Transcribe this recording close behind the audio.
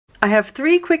I have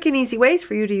 3 quick and easy ways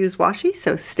for you to use washi,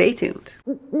 so stay tuned.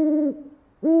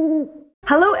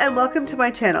 Hello and welcome to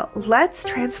my channel. Let's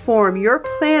transform your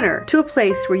planner to a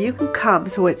place where you can come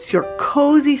so it's your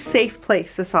cozy, safe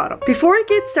place this autumn. Before I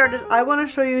get started, I want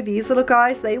to show you these little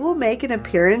guys. They will make an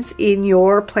appearance in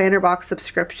your planner box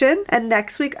subscription, and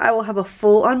next week I will have a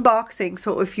full unboxing.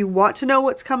 So if you want to know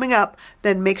what's coming up,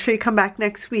 then make sure you come back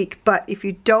next week. But if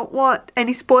you don't want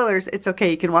any spoilers, it's okay.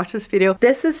 You can watch this video.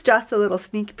 This is just a little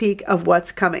sneak peek of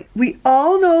what's coming. We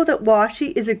all know that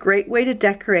washi is a great way to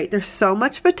decorate. There's so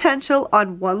much potential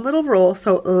on one little roll,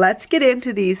 so let's get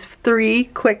into these 3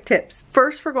 quick tips.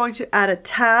 First, we're going to add a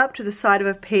tab to the side of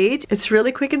a page. It's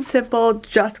really quick and simple.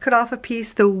 Just cut off a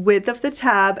piece the width of the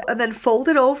tab and then fold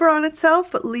it over on itself,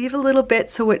 but leave a little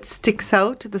bit so it sticks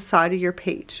out to the side of your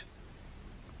page.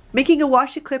 Making a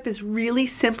washi clip is really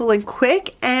simple and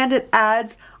quick, and it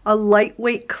adds a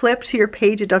lightweight clip to your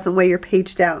page. It doesn't weigh your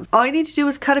page down. All you need to do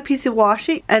is cut a piece of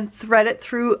washi and thread it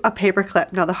through a paper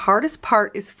clip. Now the hardest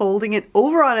part is folding it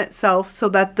over on itself so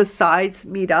that the sides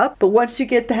meet up, but once you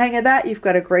get the hang of that, you've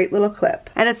got a great little clip.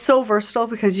 And it's so versatile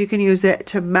because you can use it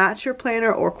to match your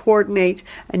planner or coordinate,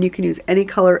 and you can use any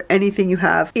color, anything you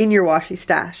have in your washi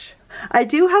stash. I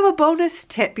do have a bonus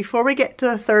tip before we get to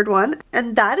the 3rd one,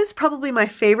 and that is probably my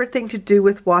favorite thing to do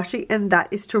with washi, and that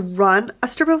is to run a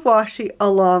strip of washi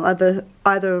along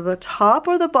either the top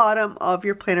or the bottom of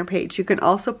your planner page. You can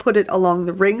also put it along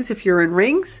the rings if you're in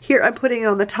rings. Here I'm putting it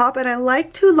on the top, and I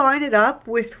like to line it up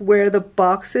with where the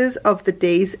boxes of the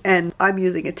days end. I'm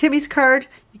using a Timmy's card.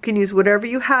 You can use whatever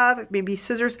you have, maybe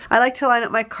scissors. I like to line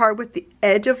up my card with the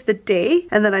edge of the day,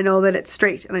 and then I know that it's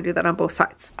straight, and I do that on both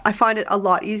sides. I find it a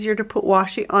lot easier to put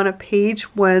washi on a page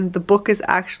when the book is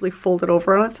actually folded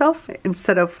over on itself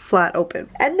instead of flat open.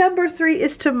 And number 3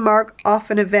 is to mark off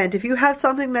an event. If you have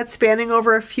something that's spanning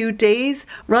over a few days,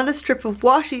 run a strip of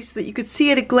washi so that you could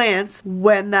see at a glance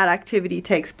when that activity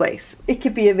takes place. It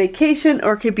could be a vacation,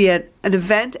 or it could be an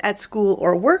event at school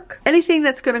or work, anything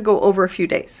that's going to go over a few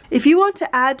days. If you want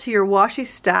to add to your washi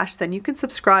stash, then you can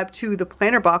subscribe to the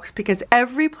planner box, because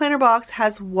every planner box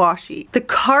has washi. The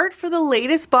card for the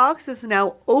latest box is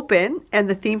now open, and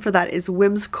the theme for that is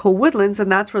Whimsical Woodlands,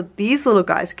 and that's where these little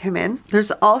guys come in.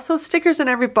 There's also stickers in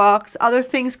every box. Other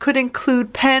things could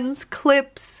include pens,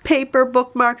 clips, paper,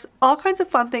 bookmarks, all kinds of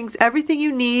fun things, everything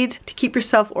you need to keep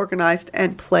yourself organized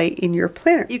and play in your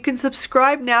planner. You can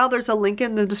subscribe now. There's a link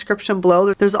in the description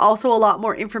below. There's also a lot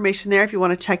more information there if you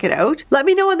want to check it out. Let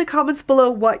me know in the comments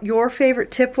below what your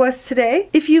favorite tip was today.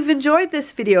 If you've enjoyed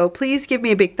this video, please give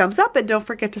me a big thumbs up, and don't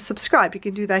forget to subscribe. You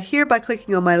can do that here by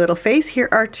clicking on my little face. Here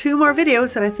are 2 more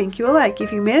videos that I think you will like.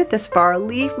 If you made it this far,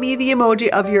 leave me the emoji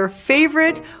of your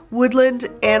favorite woodland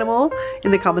animal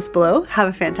in the comments below. Have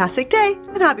a fantastic day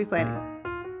and happy planning.